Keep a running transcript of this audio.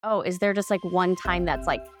oh, is there just like one time that's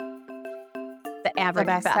like the The average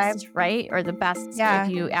best time? best, right? Or the best Yeah,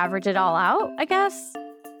 if you average it all out, I guess?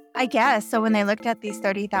 I guess. So when they looked at these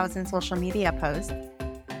 30,000 social media posts,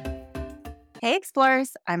 hey,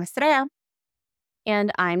 explorers, I'm Estrella.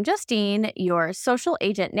 And I'm Justine, your social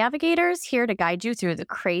agent navigators, here to guide you through the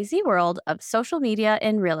crazy world of social media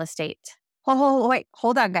and real estate. Wait,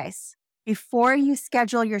 hold on, guys. Before you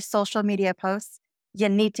schedule your social media posts, you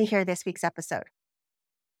need to hear this week's episode.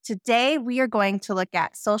 Today, we are going to look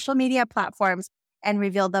at social media platforms and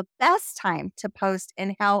reveal the best time to post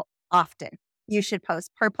and how often you should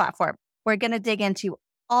post per platform. We're going to dig into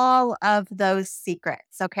all of those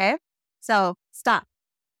secrets, okay? So stop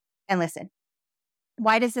and listen.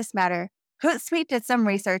 Why does this matter? Hootsuite did some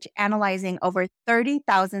research analyzing over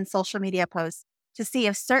 30,000 social media posts to see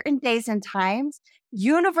if certain days and times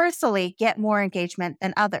universally get more engagement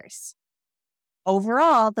than others.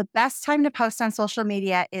 Overall, the best time to post on social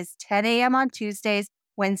media is 10 a.m. on Tuesdays,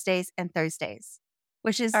 Wednesdays, and Thursdays,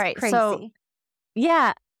 which is All right. crazy. So,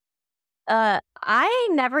 yeah, I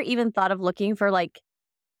never even thought of looking for like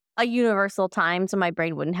a universal time so my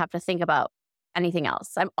brain wouldn't have to think about anything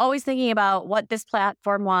else. I'm always thinking about what this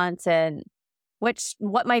platform wants and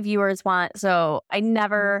what my viewers want. So I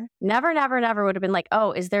never would have been like,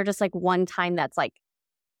 oh, is there just like one time that's like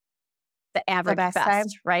the average best best, time?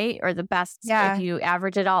 right? Or the best Yeah. if you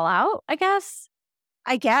average it all out, I guess.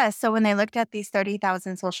 I guess. So when they looked at these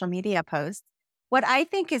 30,000 social media posts, what I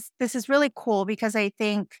think is this is really cool because I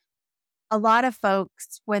think a lot of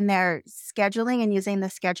folks, when they're scheduling and using the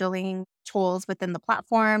scheduling tools within the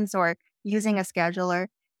platforms or using a scheduler,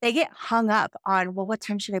 they get hung up on, well, what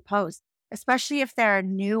time should I post? Especially if they're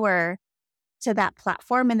newer to that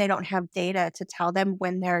platform and they don't have data to tell them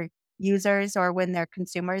when their users or when their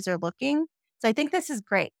consumers are looking. So I think this is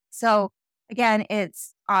great. So again,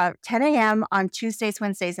 it's 10 a.m. on Tuesdays,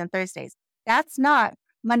 Wednesdays, and Thursdays. That's not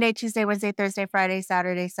Monday, Tuesday, Wednesday, Thursday, Friday,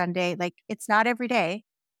 Saturday, Sunday. Like it's not every day.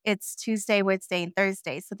 It's Tuesday, Wednesday, and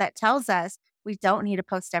Thursday. So that tells us we don't need to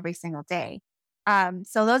post every single day.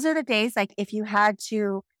 So those are the days, like if you had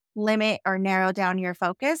to limit or narrow down your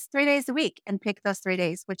focus 3 days a week and pick those 3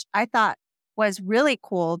 days, which I thought was really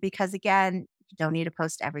cool because again, you don't need to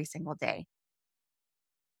post every single day.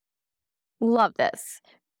 Love this.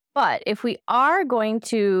 But if we are going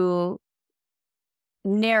to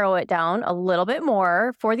narrow it down a little bit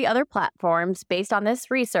more for the other platforms based on this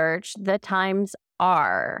research, the times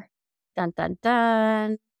are dun dun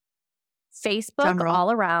dun. Facebook Drum roll.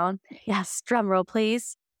 all around. Yes, drum roll,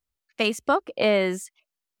 please. Facebook is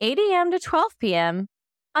 8 a.m. to 12 p.m.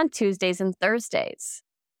 on Tuesdays and Thursdays.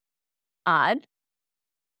 Odd.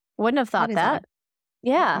 Wouldn't have thought is that. odd.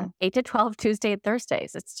 Yeah, Mhm. 8 to 12 Tuesday and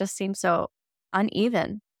Thursdays. It just seems so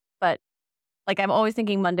uneven. But like I'm always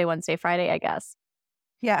thinking Monday, Wednesday, Friday, I guess.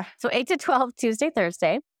 Yeah. So 8 to 12 Tuesday,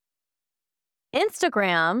 Thursday.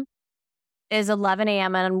 Instagram is 11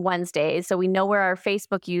 a.m. on Wednesdays. So we know where our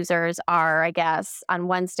Facebook users are, I guess, on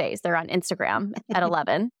Wednesdays. They're on Instagram at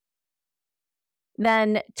 11.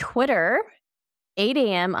 Then Twitter, 8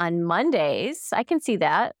 a.m. on Mondays. I can see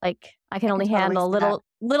that. Like I can only totally handle see that.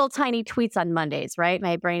 little tiny tweets on Mondays, right?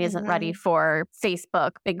 My brain isn't ready for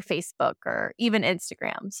Facebook, big Facebook, or even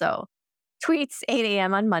Instagram. So tweets, 8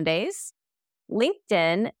 a.m. on Mondays.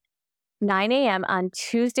 LinkedIn, 9 a.m. on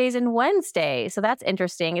Tuesdays and Wednesdays. So that's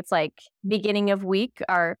interesting. It's like beginning of week.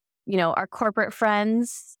 Our corporate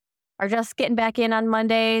friends are just getting back in on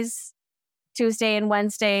Mondays. Tuesday and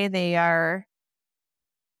Wednesday, they are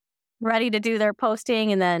ready to do their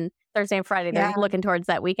posting. And then Thursday and Friday, they're Yeah. looking towards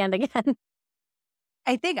that weekend again.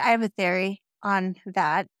 I think I have a theory on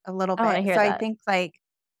that a little I wanna bit. hear So I that. think like,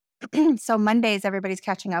 so Mondays, everybody's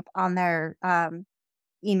catching up on their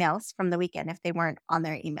emails from the weekend if they weren't on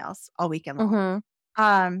their emails all weekend long.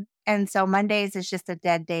 And so Mondays is just a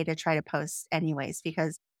dead day to try to post anyways,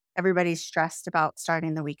 because everybody's stressed about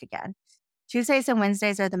starting the week again. Tuesdays and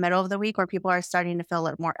Wednesdays are the middle of the week where people are starting to feel a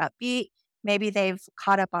little more upbeat. Maybe they've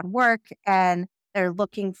caught up on work and they're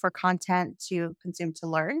looking for content to consume to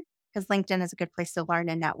learn because LinkedIn is a good place to learn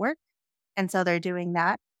and network. And so they're doing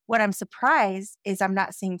that. What I'm surprised is I'm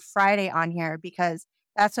not seeing Friday on here because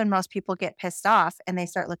that's when most people get pissed off and they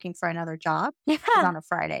start looking for another job is Yeah. on a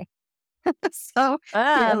Friday. So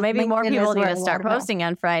yeah, Maybe more LinkedIn people is need where to a lot start of them- posting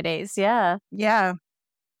on Fridays. Yeah. Yeah.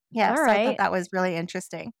 Yeah. All So I right. thought that was really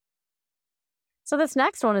interesting. So this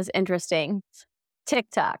next one is interesting.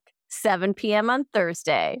 TikTok, 7 p.m. on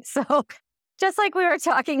Thursday. So just like we were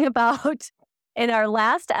talking about in our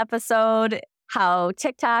last episode, how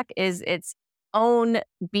TikTok is its own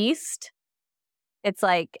beast. It's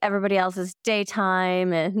like everybody else's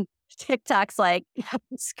daytime and TikTok's like,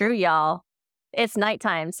 screw y'all. it's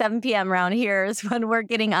nighttime, 7 p.m. around here is when we're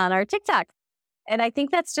getting on our TikTok. And I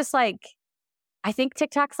think that's just like, I think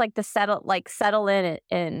TikTok's like the settle in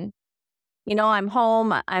and, I'm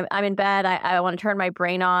home, I'm in bed, I want to turn my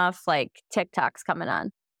brain off, like TikTok's coming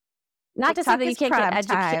on. Not to say TikTok that you is can't get prime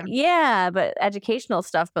time. but educational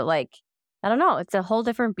stuff, but like, I don't know, it's a whole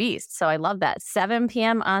different beast. So I love that. 7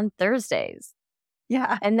 p.m. on Thursdays.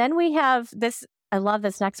 Yeah. And then we have this, I love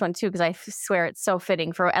this next one too, because I swear it's so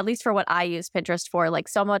fitting for, at least for what I use Pinterest for. Like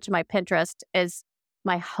so much of my Pinterest is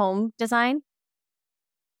my home design.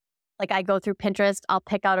 Like I go through Pinterest, I'll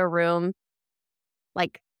pick out a room,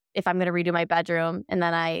 like if I'm going to redo my bedroom, and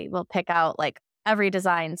then I will pick out like every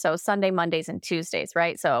design. So Sunday, Mondays, and Tuesdays,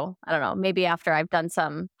 right? So I don't know, maybe after I've done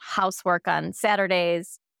some housework on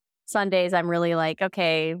Saturdays, Sundays, I'm really like,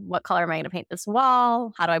 okay, what color am I going to paint this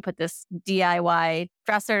wall? How do I put this DIY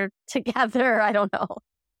dresser together? I don't know.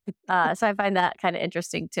 So I find that kind of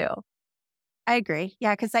interesting too. I agree.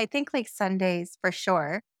 Yeah, because I think like Sundays for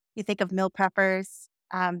sure. You think of meal preppers,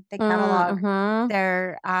 they catalog Mm-hmm.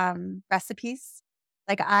 their recipes.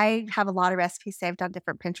 Like I have a lot of recipes saved on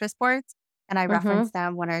different Pinterest boards, and I Mm-hmm. reference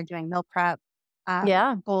them when I'm doing meal prep,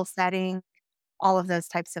 Yeah. goal setting, all of those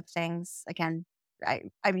types of things. Again,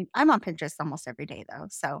 I mean, I'm on Pinterest almost every day though,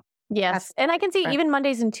 so Yes. that's And I can see different. even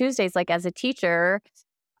Mondays and Tuesdays, like as a teacher,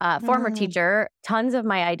 former Mm, teacher, tons of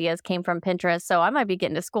my ideas came from Pinterest. So I might be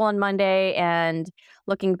getting to school on Monday and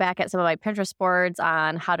looking back at some of my Pinterest boards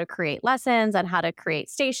on how to create lessons, on how to create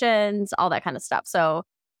stations, all that kind of stuff. So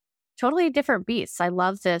totally different beasts. I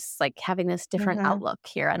love this, like having this different mhm. outlook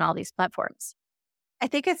here on all these platforms. I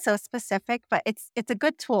think it's so specific, but it's a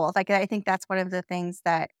good tool. Like I think that's one of the things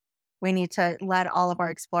that we need to let all of our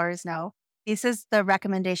explorers know. This is the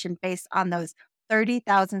recommendation based on those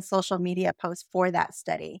 30,000 social media posts for that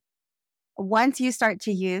study. Once you start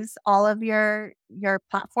to use all of your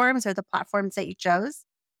platforms or the platforms that you chose,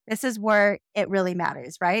 this is where it really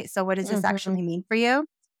matters, right? So what does this Hmm. actually mean for you?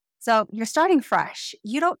 So you're starting fresh.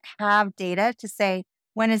 You don't have data to say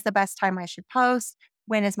when is the best time I should post,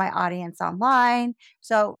 when is my audience online.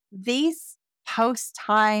 So these post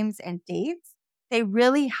times and dates, they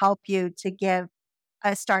really help you to give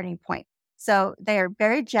a starting point. So they are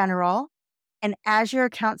very general. And as your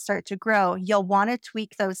accounts start to grow, you'll want to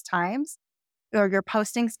tweak those times or your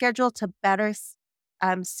posting schedule to better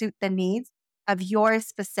suit the needs of your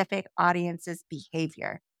specific audience's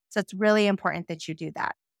behavior. So it's really important that you do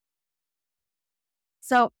that.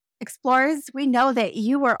 So, explorers, we know that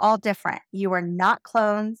you were all different. You were not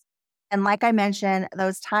clones. And like I mentioned,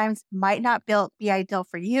 those times might not be ideal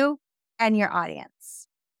for you and your audience.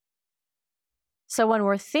 So when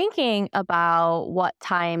we're thinking about what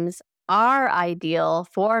times are ideal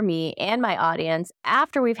for me and my audience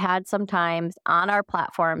after we've had some times on our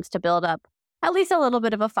platforms to build up at least a little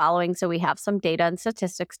bit of a following so we have some data and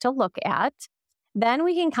statistics to look at, then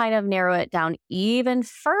we can kind of narrow it down even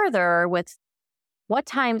further with what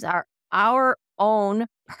times are our own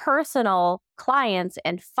personal clients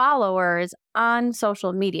and followers on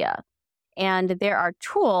social media. And there are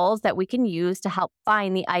tools that we can use to help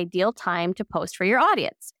find the ideal time to post for your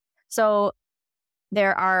audience. So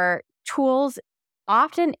there are tools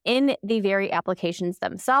often in the very applications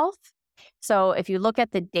themselves. So if you look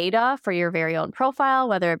at the data for your very own profile,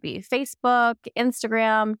 whether it be Facebook,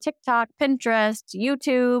 Instagram, TikTok, Pinterest,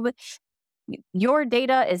 YouTube, your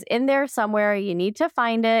data is in there somewhere. You need to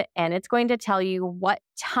find it, and it's going to tell you what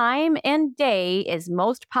time and day is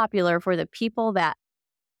most popular for the people that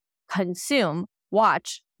consume,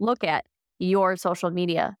 watch, look at your social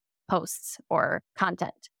media posts or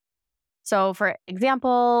content. So, for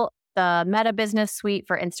example, the Meta Business Suite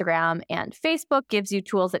for Instagram and Facebook gives you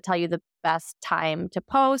tools that tell you the best time to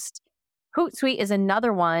post. Hootsuite is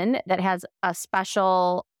another one that has a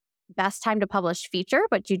special best time to publish feature,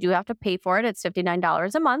 but you do have to pay for it. It's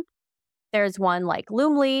 $59 a month. There's one like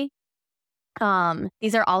Loomly.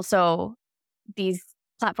 These are also these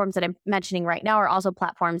platforms that I'm mentioning right now are also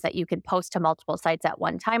platforms that you can post to multiple sites at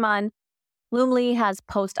one time on. Loomly has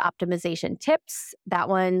post optimization tips. That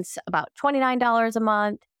one's about $29 a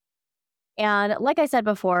month. And like I said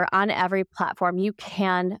before, on every platform, you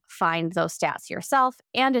can find those stats yourself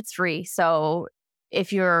and it's free. So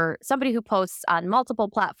if you're somebody who posts on multiple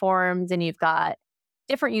platforms and you've got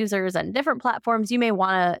different users and different platforms, you may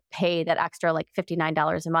want to pay that extra like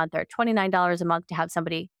 $59 a month or $29 a month to have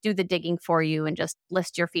somebody do the digging for you and just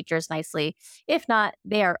list your features nicely. If not,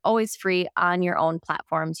 they are always free on your own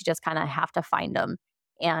platforms. You just kind of have to find them.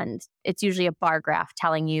 And it's usually a bar graph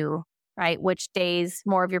telling you, right, which days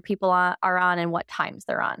more of your people are on and what times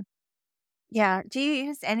they're on. Yeah. Do you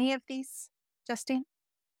use any of these, Justine?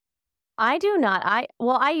 I do not.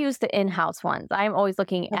 I use the in-house ones. I'm always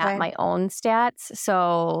looking at Okay. my own stats.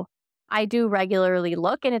 So I do regularly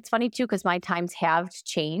look, and it's funny too because my times have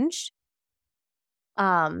changed.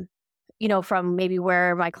 Um, from maybe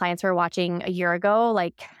where my clients were watching a year ago.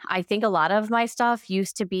 Like I think a lot of my stuff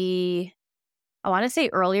used to be, I want to say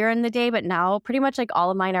earlier in the day, but now pretty much like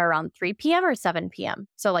all of mine are around 3 p.m. or 7 p.m.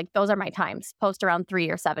 So like those are my times. Post around 3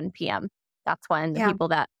 or 7 p.m. That's when the Yeah. people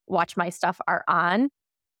that watch my stuff are on.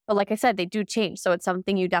 But like I said, they do change. So it's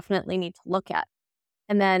something you definitely need to look at.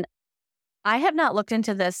 And then I have not looked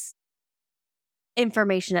into this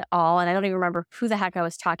information at all. And I don't even remember who the heck I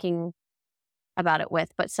was talking about it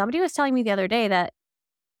with. But somebody was telling me the other day that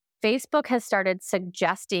Facebook has started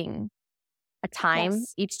suggesting a time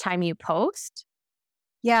Yes. each time you post.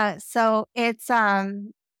 Yeah. So it's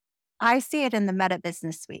I see it in the Meta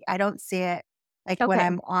Business Suite. I don't see it like when Okay.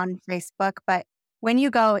 I'm on Facebook, but when you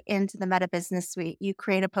go into the Meta Business Suite, you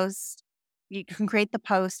create a post. You can create the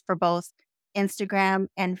post for both Instagram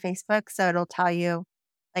and Facebook. So it'll tell you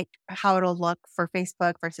like how it'll look for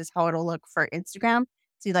Facebook versus how it'll look for Instagram.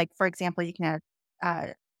 So like, for example, you can have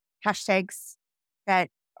uh, hashtags that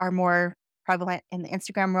are more prevalent in the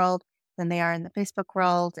Instagram world than they are in the Facebook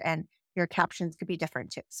world. And your captions could be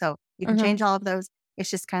different too. So you can Hmm. change all of those. It's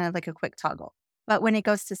just kind of like a quick toggle. But when it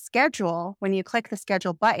goes to schedule, when you click the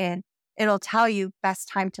schedule button, it'll tell you best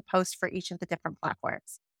time to post for each of the different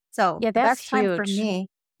platforms. So Yeah, the that's best time for huge. me,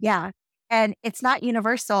 yeah. And it's not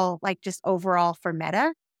universal, like just overall for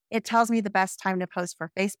Meta. It tells me the best time to post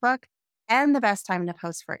for Facebook and the best time to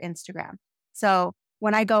post for Instagram. So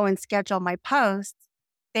when I go and schedule my posts,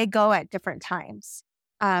 they go at different times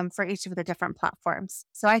for each of the different platforms.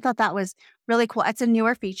 So I thought that was really cool. It's a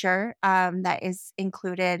newer feature that is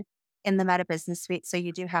included in the Meta Business Suite. So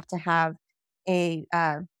you do have to have a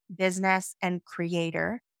business and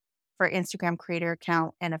creator for Instagram creator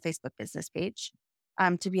account and a Facebook business page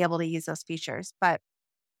to be able to use those features. But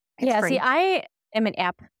it's Yeah, see, free. I am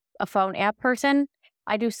a phone app person.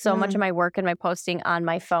 I do so much of Mm, my work and my posting on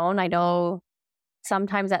my phone. I know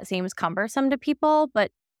sometimes that seems cumbersome to people,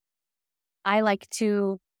 but I like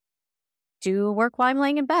to do work while I'm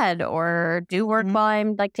laying in bed or do work mhm. while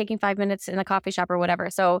I'm like taking 5 minutes in a coffee shop or whatever.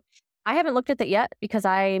 So I haven't looked at that yet because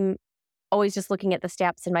I'm always just looking at the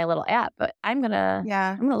stats in my little app, but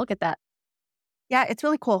Yeah. I'm gonna look at that. Yeah, it's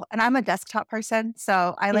really cool. And I'm a desktop person.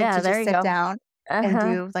 So I like Yeah, to there just you sit go. down and Uh-huh.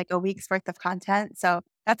 do like a week's worth of content. So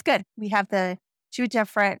that's good. We have the two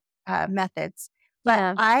different methods. But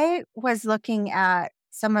Yeah. I was looking at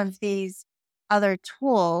some of these other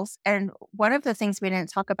tools. And one of the things we didn't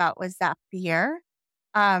talk about was Zapier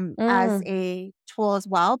as Mm. a tool as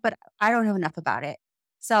well. But I don't know enough about it.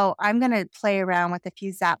 So I'm going to play around with a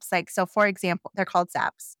few Zaps. Like, so for example, they're called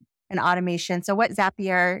Zaps and automation. So what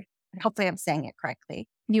Zapier, hopefully I'm saying it correctly,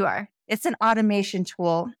 You are. it's an automation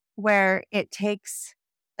tool where it takes,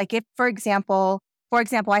 like, if, for example,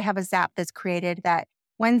 I have a Zap that's created that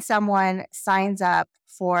when someone signs up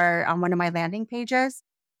for on one of my landing pages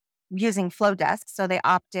using Flowdesk, so they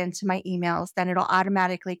opt into my emails, then it'll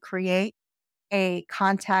automatically create a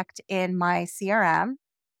contact in my CRM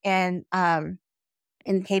and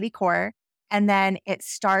in KV Core, and then it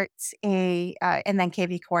starts and then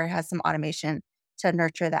KV Core has some automation to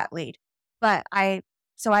nurture that lead. But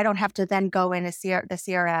so I don't have to then go in the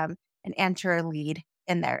CRM and enter a lead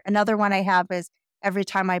in there. Another one I have is every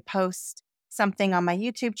time I post something on my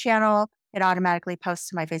YouTube channel, it automatically posts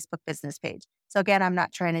to my Facebook business page. So again, I'm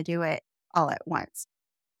not trying to do it all at once.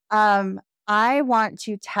 Um, I want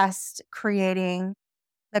to test creating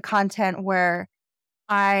the content where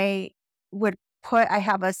I would I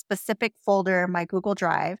have a specific folder in my Google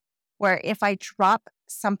Drive where if I drop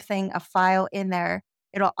something, a file in there,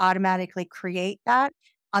 it'll automatically create that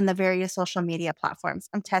on the various social media platforms.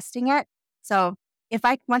 I'm testing it. So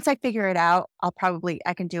once I figure it out,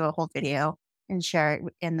 I can do a whole video and share it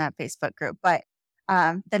in that Facebook group. But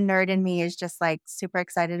the nerd in me is just like super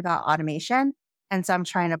excited about automation. And so I'm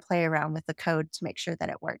trying to play around with the code to make sure that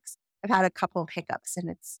it works. I've had a couple of hiccups and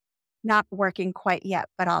it's not working quite yet,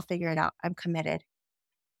 but I'll figure it out. I'm committed.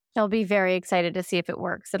 I'll be very excited to see if it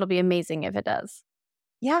works. It'll be amazing if it does.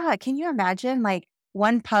 Yeah, can you imagine like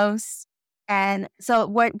one post? And so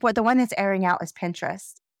what the one that's airing out is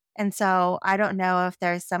Pinterest. And so I don't know if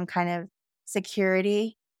there's some kind of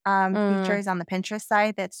security Mm. features on the Pinterest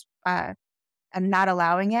side that's I'm not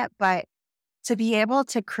allowing it, but to be able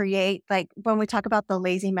to create like when we talk about the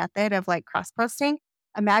lazy method of like cross posting,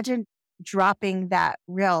 imagine dropping that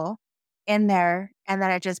reel in there and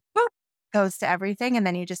then it just boop, goes to everything and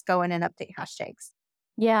then you just go in and update hashtags.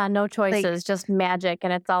 Yeah, no Like, choices, just magic,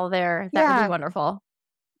 and it's all there. That would be yeah, wonderful.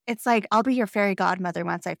 It's like, I'll be your fairy godmother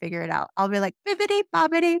once I figure it out. I'll be like, bibbity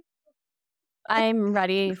bobbity. I'm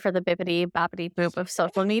ready for the bippity boppity boop of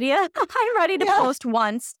social media. I'm ready to Yeah. post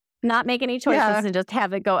once, not make any choices, Yeah. and just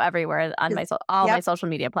have it go everywhere on my all my Yep. social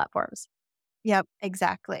media platforms. Yep,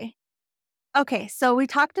 exactly. Okay, so we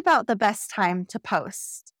talked about the best time to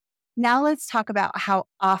post. Now let's talk about how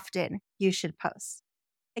often you should post.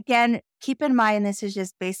 Again, keep in mind this is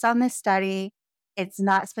just based on this study. It's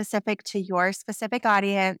not specific to your specific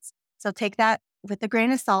audience. So take that with a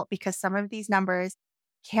grain of salt because some of these numbers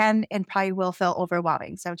can and probably will feel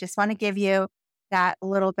overwhelming. So just want to give you that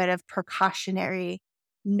little bit of precautionary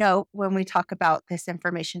note when we talk about this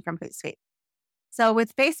information from Hootsuite. So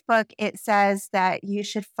with Facebook, it says that you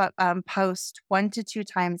should post 1 to 2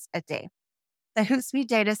 times a day. The Hootsuite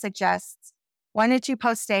data suggests 1 to 2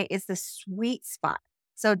 posts a day is the sweet spot.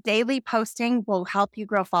 So daily posting will help you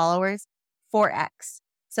grow followers 4x.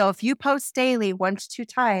 So if you post daily 1 to 2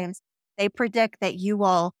 times, they predict that you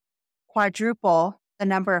will quadruple the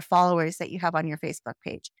number of followers that you have on your Facebook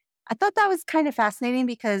page. I thought that was kind of fascinating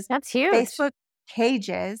because That's huge. Facebook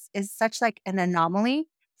pages is such like an anomaly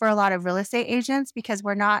for a lot of real estate agents because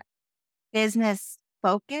we're not business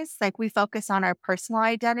focused. Like we focus on our personal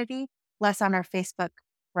identity, less on our Facebook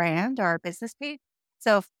brand or our business page.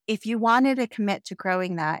 So if you wanted to commit to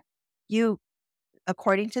growing that, you,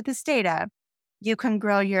 according to this data, you can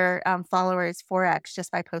grow your followers 4x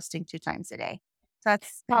just by posting 2 times a day. So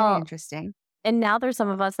that's kind of interesting. And now there's some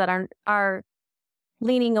of us that are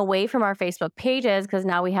leaning away from our Facebook pages because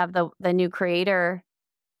now we have the new creator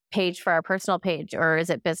page for our personal page, or is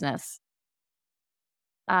it business?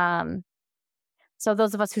 So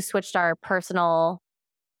those of us who switched our personal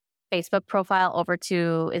Facebook profile over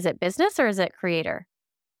to, is it business or is it creator?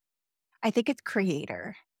 I think it's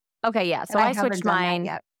creator. Okay, yeah. So I switched mine.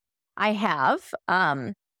 Yet. I have.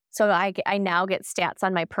 So I now get stats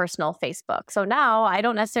on my personal Facebook. So now I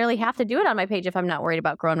don't necessarily have to do it on my page if I'm not worried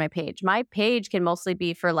about growing my page. My page can mostly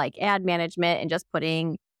be for like ad management and just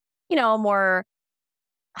putting, more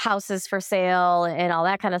houses for sale and all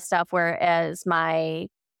that kind of stuff. Whereas my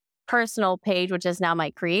personal page, which is now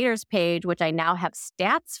my creators page, which I now have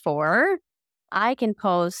stats for, I can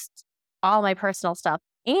post all my personal stuff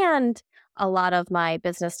and a lot of my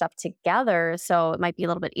business stuff together. So it might be a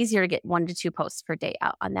little bit easier to get 1 to 2 posts per day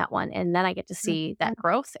out on that one. And then I get to see that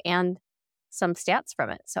growth and some stats from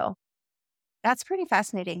it. So that's pretty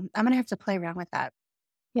fascinating. I'm going to have to play around with that.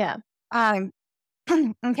 Yeah.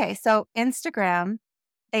 Okay. So Instagram,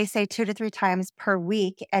 they say 2 to 3 times per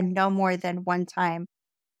week and no more than 1 time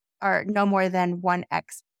or no more than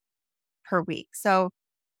 1x per week. So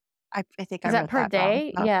I think is I that wrote per that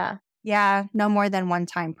day? wrong. Yeah. Yeah, no more than 1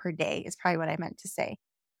 time per day is probably what I meant to say.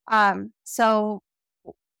 So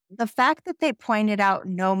the fact that they pointed out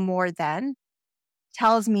no more than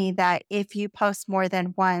tells me that if you post more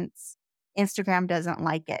than once, Instagram doesn't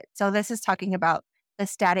like it. So this is talking about the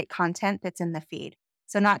static content that's in the feed.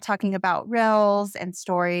 So not talking about reels and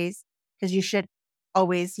stories, because you should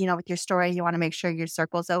always, with your story, you want to make sure your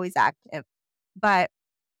circle is always active. But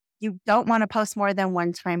you don't want to post more than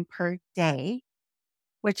 1 time per day,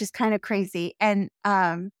 which is kind of crazy. And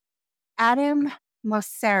Adam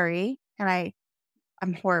Mosseri, and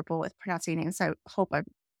I'm horrible with pronouncing names, so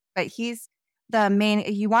but he's the main,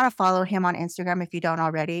 you want to follow him on Instagram if you don't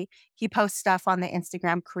already. He posts stuff on the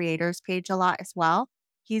Instagram creators page a lot as well.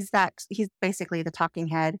 He's basically the talking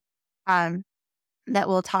head that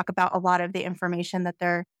will talk about a lot of the information that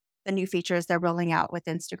the new features they're rolling out with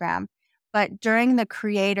Instagram. But during the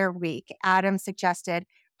creator week, Adam suggested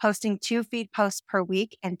posting 2 feed posts per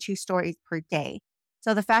week and 2 stories per day.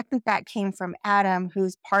 So the fact that came from Adam,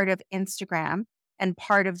 who's part of Instagram and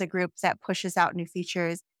part of the group that pushes out new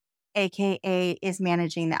features, AKA is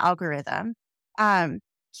managing the algorithm.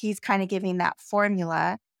 He's kind of giving that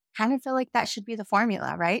formula. Kind of feel like that should be the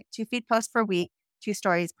formula, right? 2 feed posts per week, 2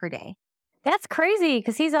 stories per day. That's crazy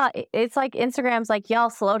because it's like Instagram's like, y'all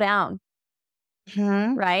slow down.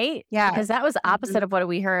 Mm-hmm. Right? Yeah. Because that was opposite of what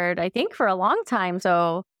we heard, I think, for a long time.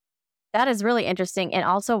 So that is really interesting and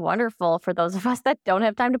also wonderful for those of us that don't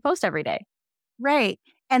have time to post every day. Right.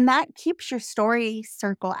 And that keeps your story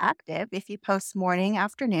circle active if you post morning,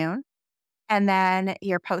 afternoon, and then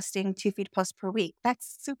you're posting 2 feed posts per week.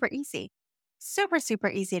 That's super easy. Super, super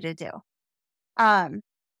easy to do.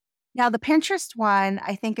 Now the Pinterest one,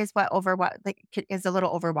 I think is is a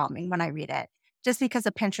little overwhelming when I read it, just because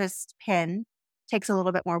a Pinterest pin takes a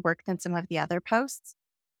little bit more work than some of the other posts.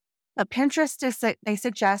 But Pinterest they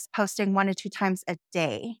suggest posting 1 to 2 times a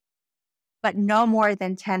day, but no more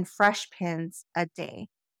than 10 fresh pins a day.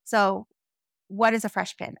 So what is a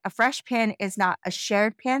fresh pin? A fresh pin is not a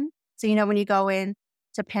shared pin. So, when you go in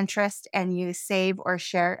to Pinterest and you save or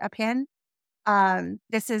share a pin,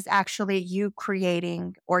 this is actually you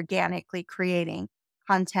organically creating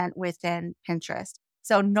content within Pinterest.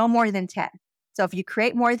 So no more than 10. So if you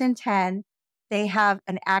create more than 10, they have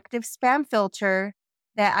an active spam filter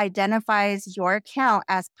that identifies your account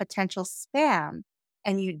as potential spam,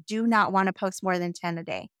 and you do not want to post more than 10 a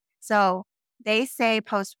day. So they say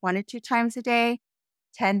post 1 to 2 times a day,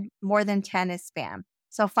 more than 10 is spam.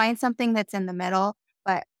 So find something that's in the middle,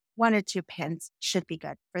 but 1 or 2 pins should be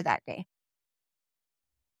good for that day.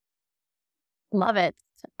 Love it.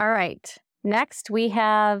 All right. Next, we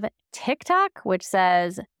have TikTok, which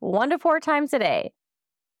says 1 to 4 times a day.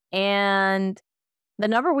 And the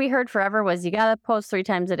number we heard forever was you got to post 3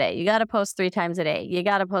 times a day. You got to post 3 times a day. You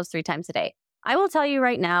got to post 3 times a day. I will tell you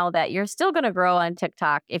right now that you're still going to grow on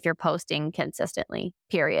TikTok if you're posting consistently,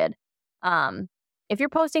 period. If you're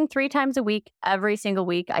posting 3 times a week, every single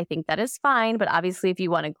week, I think that is fine. But obviously, if you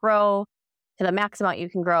want to grow to the max amount you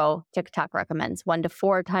can grow, TikTok recommends 1 to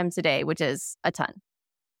 4 times a day, which is a ton.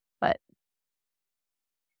 But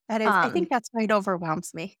that is, I think that's why it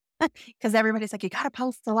overwhelms me because everybody's like, you got to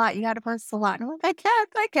post a lot. You got to post a lot. And I'm like,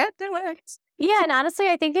 I can't do it. Yeah. And honestly,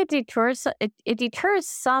 I think it deters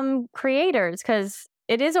some creators because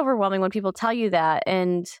it is overwhelming when people tell you that.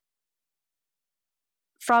 And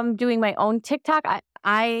from doing my own TikTok,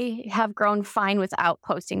 I have grown fine without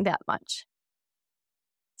posting that much.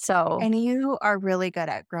 So, and you are really good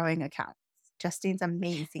at growing accounts. Justine's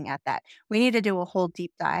amazing at that. We need to do a whole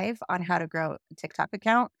deep dive on how to grow a TikTok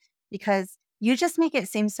account because you just make it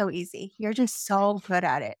seem so easy. You're just so good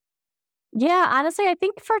at it. Yeah, honestly, I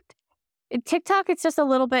think for TikTok, it's just a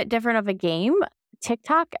little bit different of a game.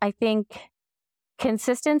 TikTok, I think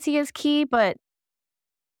consistency is key, but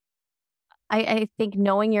I think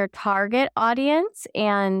knowing your target audience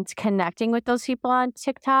and connecting with those people on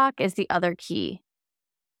TikTok is the other key.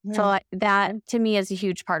 So that to me is a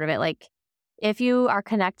huge part of it. Like if you are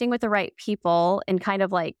connecting with the right people and kind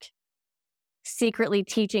of like secretly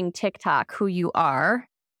teaching TikTok who you are,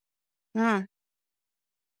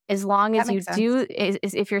 as long as you do,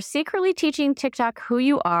 if you're secretly teaching TikTok who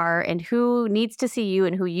you are and who needs to see you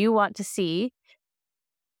and who you want to see,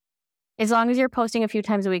 as long as you're posting a few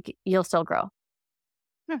times a week, you'll still grow.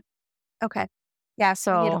 Okay. Yeah.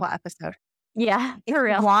 So we need a whole episode. Yeah. For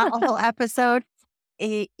real. Want a whole episode?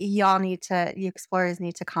 You explorers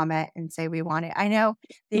need to comment and say we want it. I know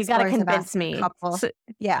you got to convince me.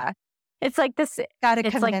 Yeah. It's like this. Got to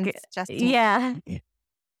convince Justine. Yeah.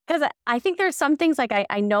 Because I think there's some things like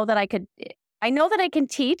I know that I can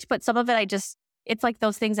teach, but some of it it's like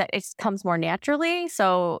those things that it comes more naturally.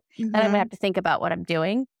 So then I'm going to have to think about what I'm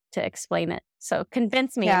doing to explain it. So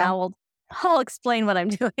convince me and I'll explain what I'm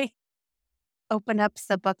doing. Open up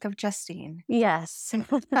the book of Justine. Yes.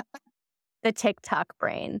 The TikTok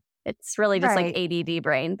brain. It's really just like ADD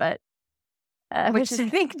brain, but which I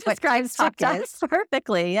think describes TikTok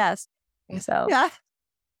perfectly. Yes. So yeah.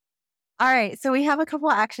 All right. So we have a couple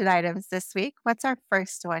action items this week. What's our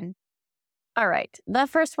first one? All right. The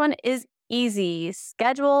first one is easy.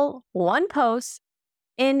 Schedule 1 post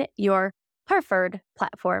in your preferred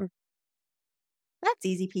platform. That's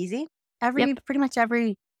easy peasy. Pretty much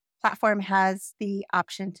every platform has the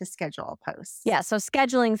option to schedule posts. Yeah, so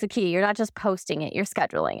scheduling is the key. You're not just posting it, you're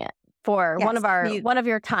scheduling it for one of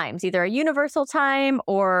your times, either a universal time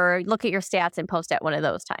or look at your stats and post at one of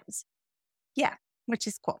those times. Yeah, which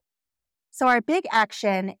is cool. So our big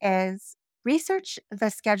action is research the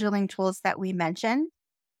scheduling tools that we mentioned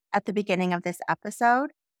at the beginning of this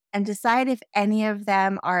episode and decide if any of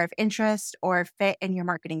them are of interest or fit in your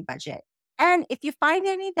marketing budget. And if you find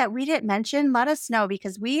any that we didn't mention, let us know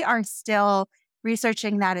because we are still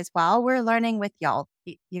researching that as well. We're learning with y'all,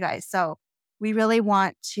 you guys. So we really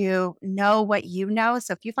want to know what you know.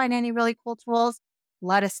 So if you find any really cool tools,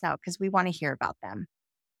 let us know because we want to hear about them.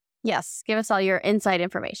 Yes. Give us all your inside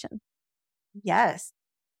information. Yes.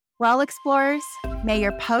 Well, explorers, may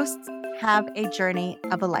your posts have a journey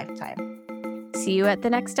of a lifetime. See you at the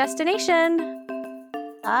next destination.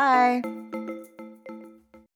 Bye.